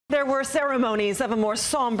There were ceremonies of a more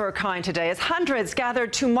somber kind today as hundreds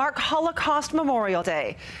gathered to mark Holocaust Memorial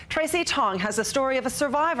Day. Tracy Tong has a story of a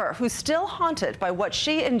survivor who's still haunted by what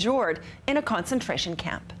she endured in a concentration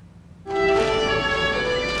camp. The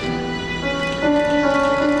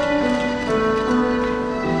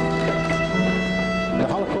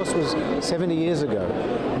Holocaust was 70 years ago,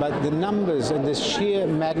 but the numbers and the sheer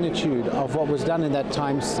magnitude of what was done in that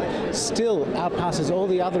time still outpasses all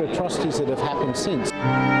the other atrocities that have happened since.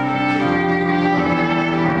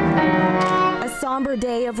 A somber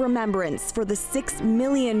day of remembrance for the 6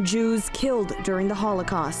 million Jews killed during the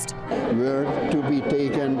Holocaust. Were to be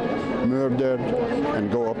taken, murdered,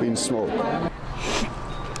 and go up in smoke.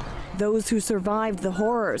 Those who survived the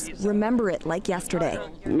horrors remember it like yesterday.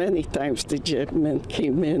 Many times the Germans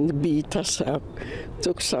came in, beat us up,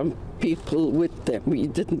 took some people with them. We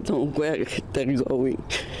didn't know where they're going.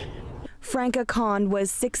 Franca Kahn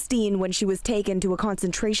was 16 when she was taken to a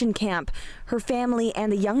concentration camp. Her family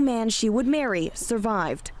and the young man she would marry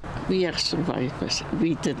survived. We are survivors.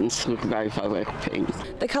 We didn't survive our pain.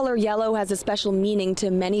 The color yellow has a special meaning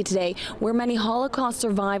to many today. Where many Holocaust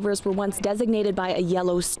survivors were once designated by a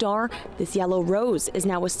yellow star, this yellow rose is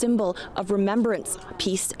now a symbol of remembrance,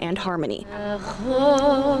 peace, and harmony.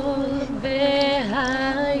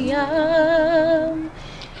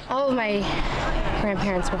 All of my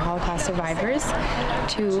grandparents were Holocaust survivors,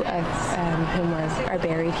 two of whom are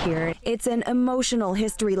buried here. It's an emotional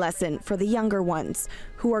history lesson for the younger ones,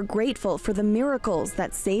 who are grateful for the miracles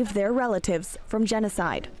that saved their relatives from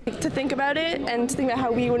genocide. To think about it and to think about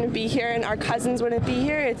how we wouldn't be here and our cousins wouldn't be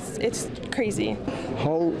here, it's crazy.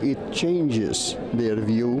 How it changes their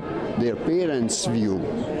view, their parents' view,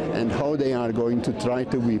 and how they are going to try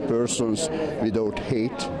to be persons without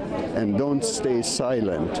hate and don't stay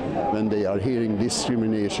silent when they are hearing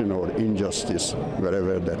discrimination or injustice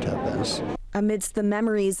wherever that happens. Amidst the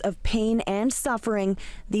memories of pain and suffering,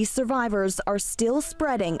 these survivors are still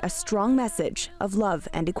spreading a strong message of love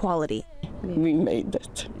and equality. We made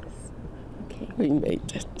it. We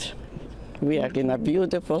made it. We are in a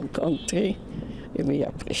beautiful country, and we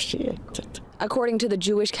appreciate it. According to the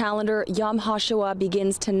Jewish calendar, Yom HaShoah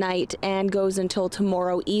begins tonight and goes until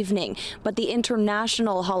tomorrow evening. But the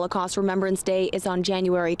International Holocaust Remembrance Day is on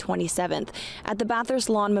January 27th. At the Bathurst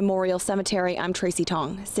Lawn Memorial Cemetery, I'm Tracy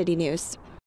Tong, City News.